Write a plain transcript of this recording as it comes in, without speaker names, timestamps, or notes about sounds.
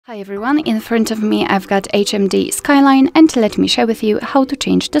Hi everyone, in front of me I've got HMD Skyline, and let me share with you how to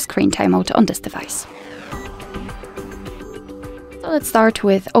change the screen timeout on this device. So let's start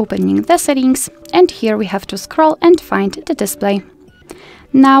with opening the settings, and here we have to scroll and find the display.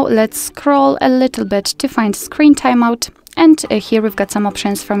 Now let's scroll a little bit to find screen timeout, and here we've got some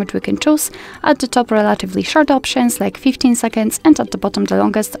options from which we can choose. At the top, relatively short options like 15 seconds, and at the bottom the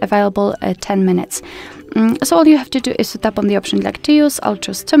longest available 10 minutes. So all you have to do is to tap on the option like to use. I'll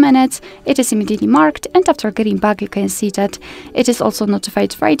choose 2 minutes. It is immediately marked, and after getting back you can see that it is also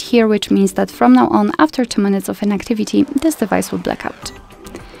notified right here, which means that from now on, after 2 minutes of inactivity, this device will black out.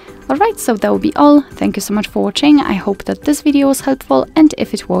 Alright, so that will be all. Thank you so much for watching. I hope that this video was helpful, and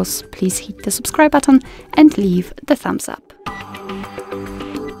if it was, please hit the subscribe button and leave the thumbs up.